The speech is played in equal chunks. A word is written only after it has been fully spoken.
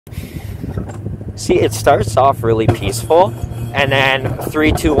See, it starts off really peaceful, and then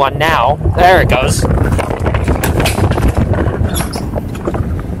 3, 2, 1 now. There it goes.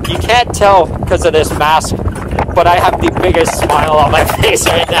 You can't tell because of this mask, but I have the biggest smile on my face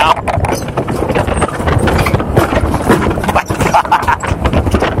right now.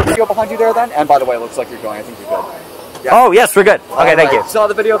 Go behind you there then, and by the way, it looks like you're going. I think you're good. Yeah. Oh yes, we're good. Okay, thank you. Saw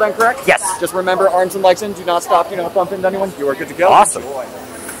the video then, correct? Yes. Just remember, arms and legs in. Do not stop. Do not bump into anyone. You are good to go. Awesome.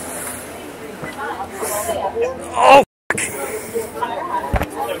 Oh.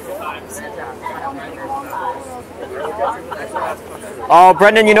 Oh,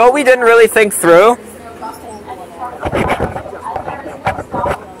 Brendan, you know what we didn't really think through?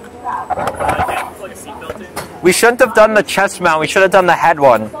 We shouldn't have done the chest mount. We should have done the head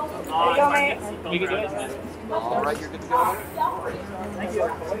one. Alright, you're good to go. Thank you.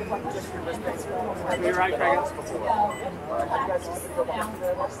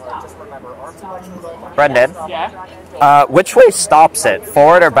 Brendan? Yeah? Which way stops it?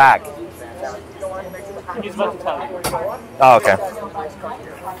 Forward or back? He's about to tell you. Oh, okay.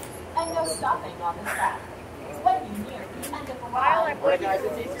 And no stopping on the track. When you near the end of the line, Alright guys,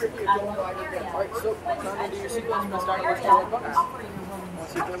 it's easier if you don't go out again. Alright, so turn into your seatbelts and start with your buttons.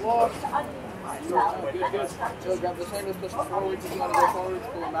 Seatbelt lock. Good. So grab the handles, push forward. If you want to go forward,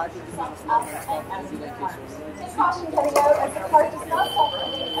 pull them back. If you want to slow down, stop and do that case. caution getting out as the car does not separate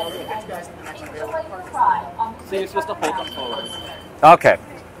at the exit. Enjoy your ride on the So you're supposed to hold them forward. Okay.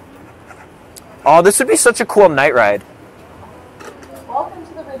 Oh, this would be such a cool night ride. Welcome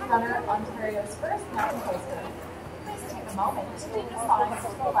to the Ridge Runner, Ontario's first mountain coaster. Please take a moment to read the signs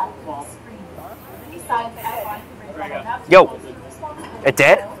to the left of the screen. These signs outline the Ridge Runner mountain Yo. coaster's responsibility. It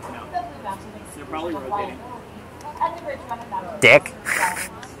did? The Blue Mountain They're probably rotating. and the Ridge Runner mountain Dick.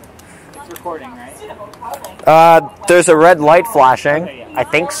 It's recording, right? There's a red light flashing. I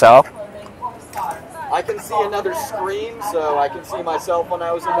think so. I can see another screen, so I can see myself when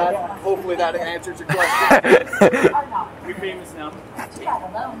I was in that. Hopefully that answers your question. You're famous now. That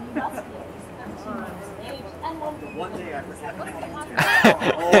alone, you must be at least 13 years of age and One day I forgot.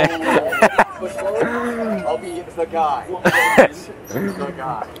 Push forward. I'll be the guy. The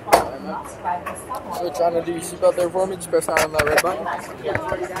guy. So trying to do your seatbelt there for me, just press down on that red button.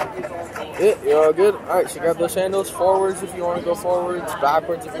 Yeah, you're all good. Alright, so grab those handles, forwards if you want to go forwards,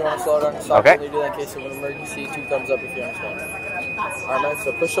 backwards if you want to slow down and stop. Okay. Only do that in case of an emergency, 2 thumbs up if you understand. Alright man,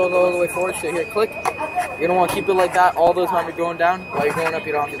 so push those all the way forward, so here, click. You're going to want to keep it like that all those times you're going down. While you're going up,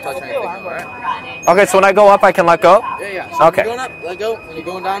 you don't have to touch anything, alright? Okay, so when I go up, I can let go? Yeah. So Okay. when you're going up, let go. When you're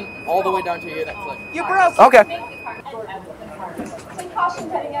going down, all the way down to you hear that click. You broke. Okay. Take caution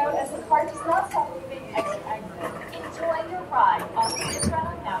heading out as the car does not separate the exit. Enjoy your ride on the Ridge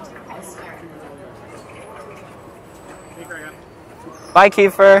Runner mountain coaster. Bye,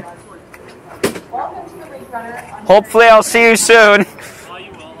 Kiefer. Welcome to the Ridge Runner. Hopefully I'll see you soon. Oh,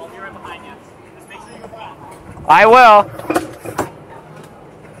 you will. I'll be right behind you. Just make sure you're fine. I will.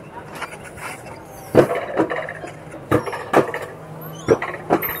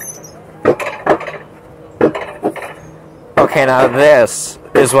 Okay, now this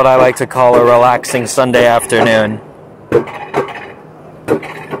is what I like to call a relaxing Sunday afternoon.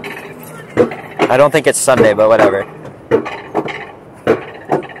 I don't think it's Sunday, but whatever.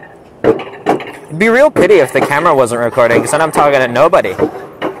 It'd be real pity if the camera wasn't recording, because then I'm talking to nobody.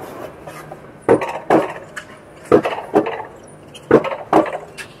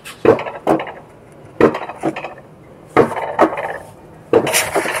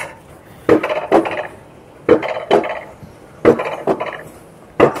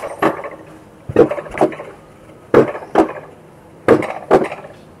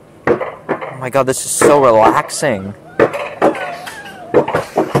 Oh my god, this is so relaxing.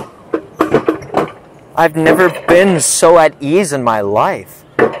 I've never been so at ease in my life.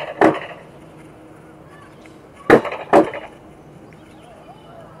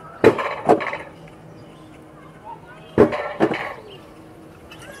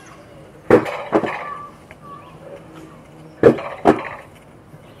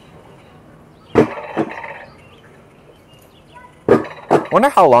 Wonder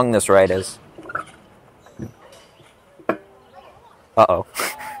how long this ride is. Uh-oh.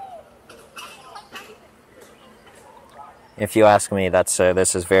 If you ask me, this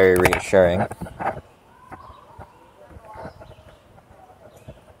is very reassuring.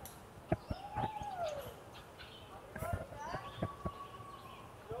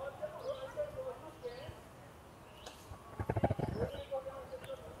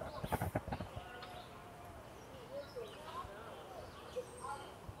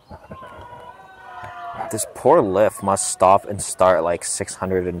 This poor lift must stop and start like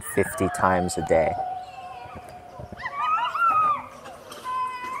 650 times a day.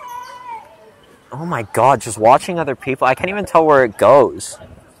 Oh my god, just watching other people, I can't even tell where it goes.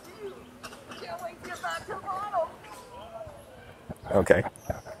 Okay.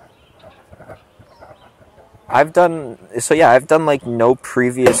 I've done like no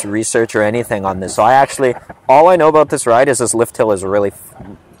previous research or anything on this. So all I know about this ride is this lift hill is really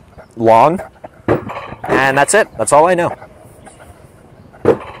long. And that's it. That's all I know.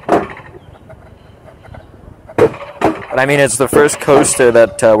 But I mean, it's the first coaster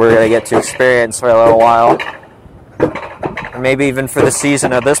that we're going to get to experience for a little while. Or maybe even for the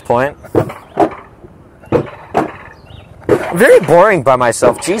season at this point. I'm very boring by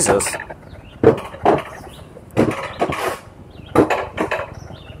myself, Jesus.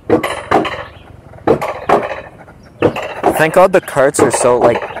 Thank God the carts are so,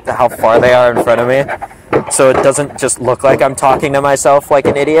 like, how far they are in front of me. So it doesn't just look like I'm talking to myself like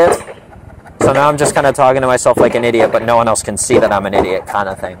an idiot. So now I'm just kind of talking to myself like an idiot, but no one else can see that I'm an idiot kind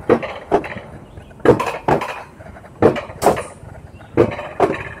of thing.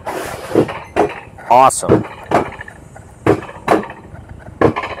 Awesome.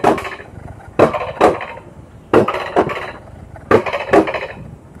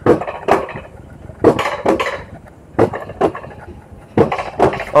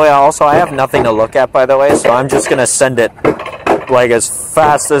 Oh yeah, also I have nothing to look at, by the way, so I'm just gonna send it like as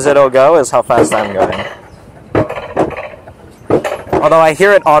fast as it'll go is how fast I'm going. Although I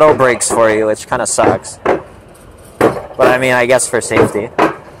hear it auto brakes for you, which kind of sucks. But I mean, I guess for safety.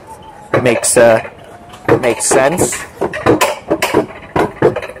 Makes sense.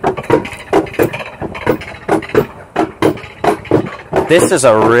 This is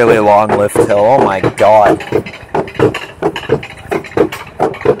a really long lift hill, oh my god.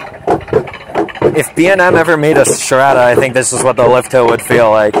 If B&M ever made a Strata, I think this is what the lift hill would feel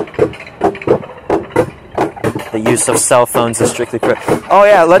like. The use of cell phones is strictly Oh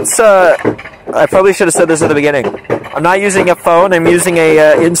yeah, let's, I probably should have said this at the beginning. I'm not using a phone, I'm using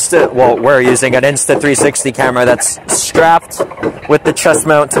a we're using an Insta360 camera that's strapped with the chest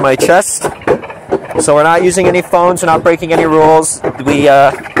mount to my chest. So we're not using any phones, we're not breaking any rules.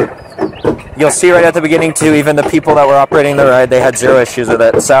 You'll see right at the beginning too, even the people that were operating the ride, they had zero issues with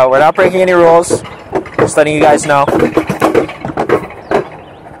it. So we're not breaking any rules, just letting you guys know.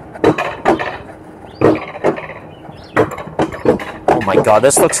 Oh my god,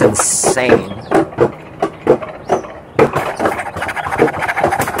 this looks insane.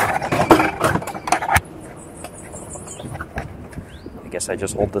 I guess I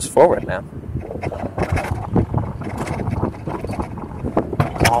just hold this forward now.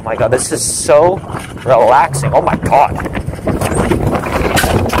 Oh my god, this is so relaxing. Oh my god.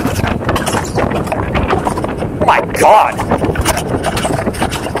 Oh my god.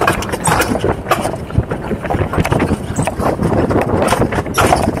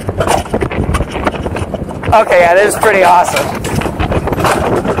 Okay, yeah, this is pretty awesome.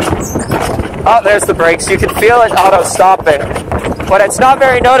 Oh, there's the brakes. You can feel it auto-stopping, but it's not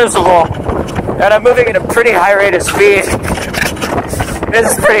very noticeable. And I'm moving at a pretty high rate of speed.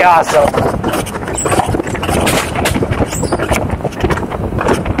 This is pretty awesome.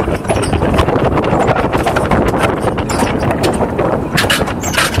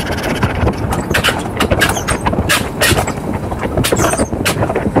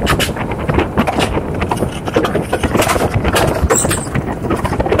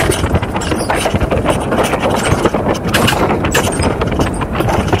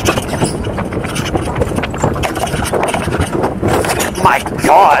 My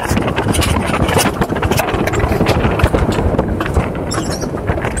God.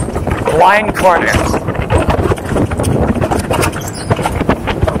 Blind corner.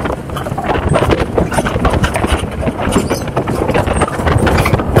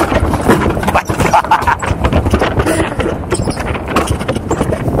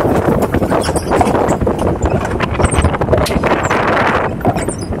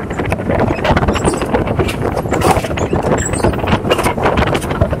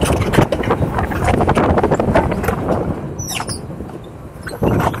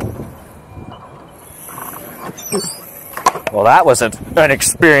 Well, that wasn't an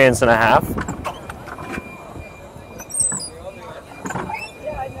experience and a half.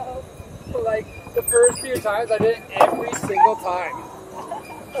 Yeah, I know. But like the first few times, I did it every single time.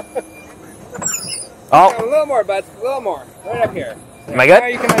 Oh, A little more, bud. A little more. Right up here. Am I good? Now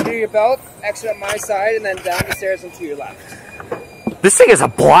you can undo your belt, exit up my side, and then down the stairs and to your left. this thing is a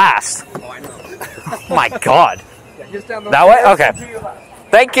blast. Oh, I know. Oh my God. Yeah, just down the That way? stairs Okay. and to your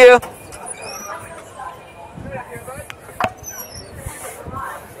left. Thank you.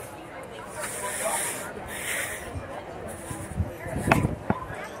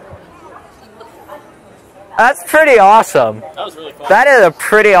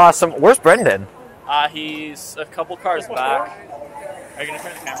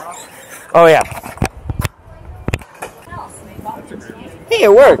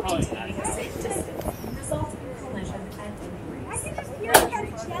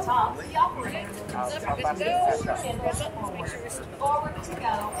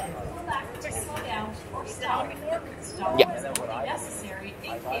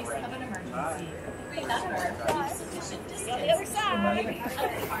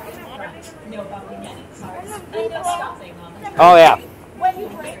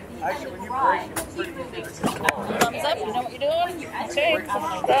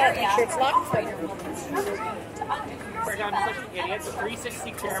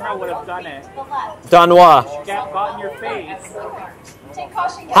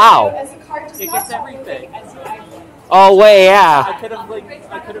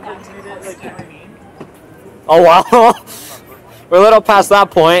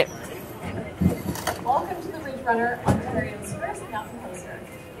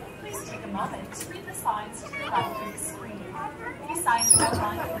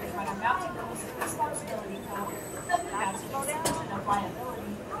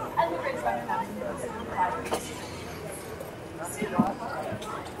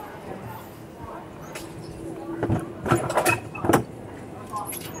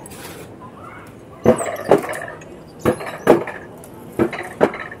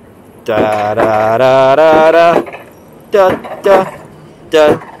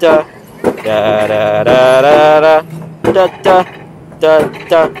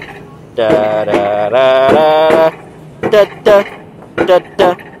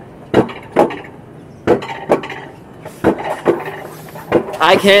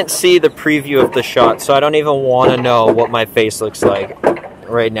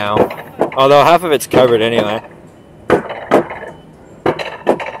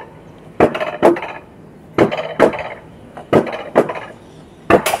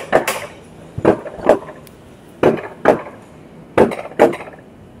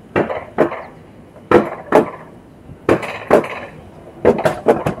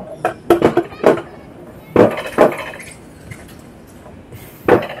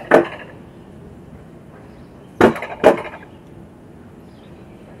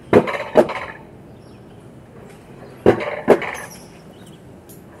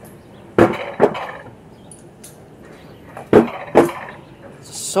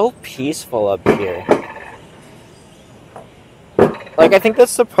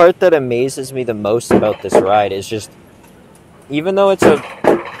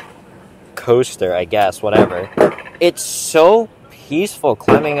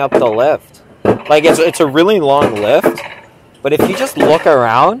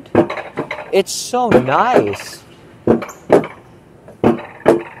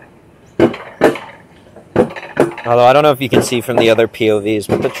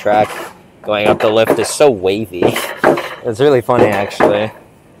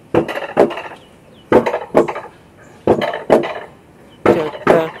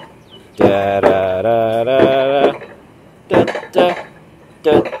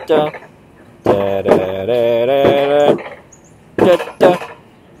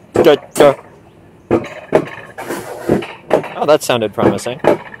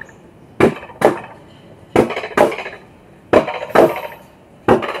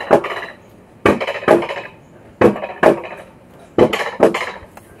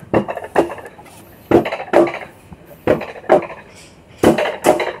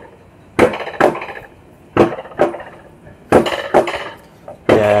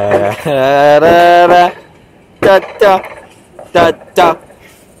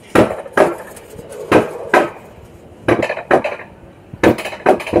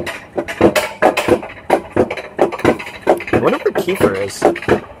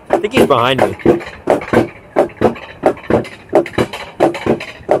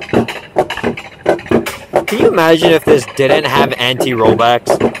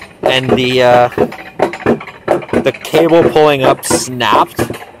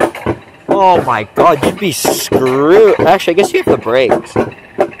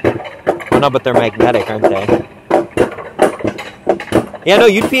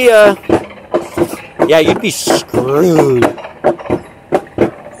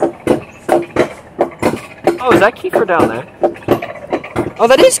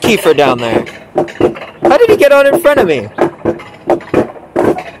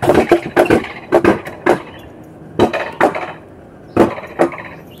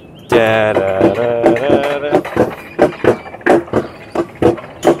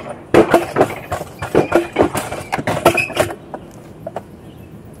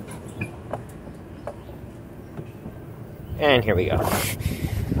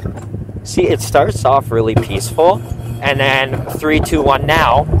 See, it starts off really peaceful, and then 3, 2, 1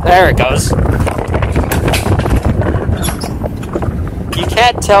 now. There it goes. You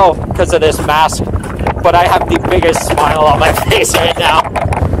can't tell because of this mask, but I have the biggest smile on my face right now.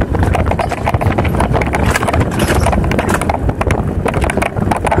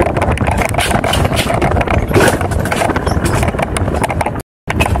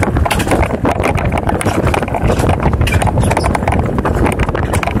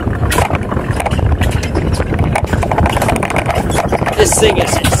 This thing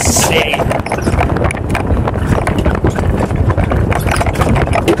is insane.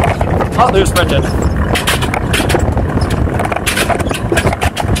 Oh, there's Brendan.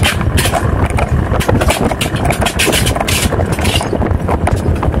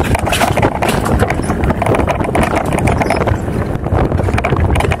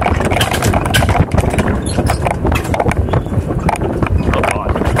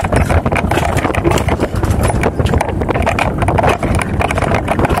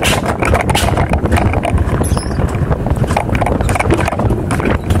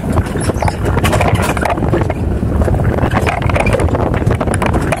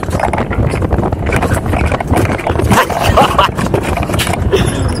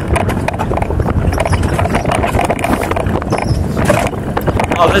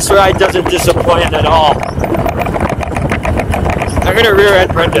 Oh, this ride doesn't disappoint at all. I'm gonna rear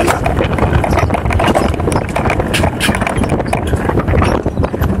end Brendan.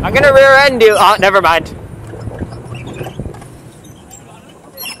 I'm gonna rear end you. Oh, never mind.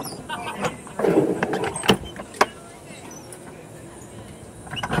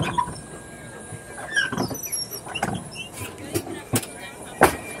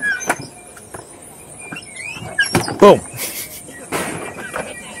 Boom.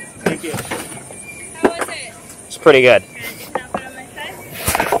 Thank you. How was it? It's pretty good. Now put on my side.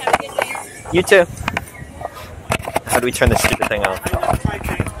 Have a good day. You too. How do we turn this stupid thing off? I lost my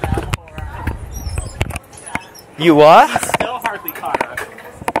brakes for that whole ride. You what? Still hardly caught up.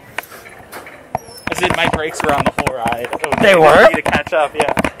 I said my brakes were on the whole ride. It was They easy were? to catch up,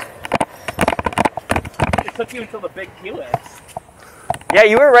 yeah. It took you until the big helix. Yeah,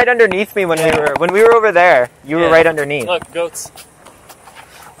 you were right underneath me when we were over there. You were Yeah. right underneath. Look, goats.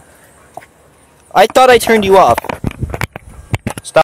 I thought I turned you off.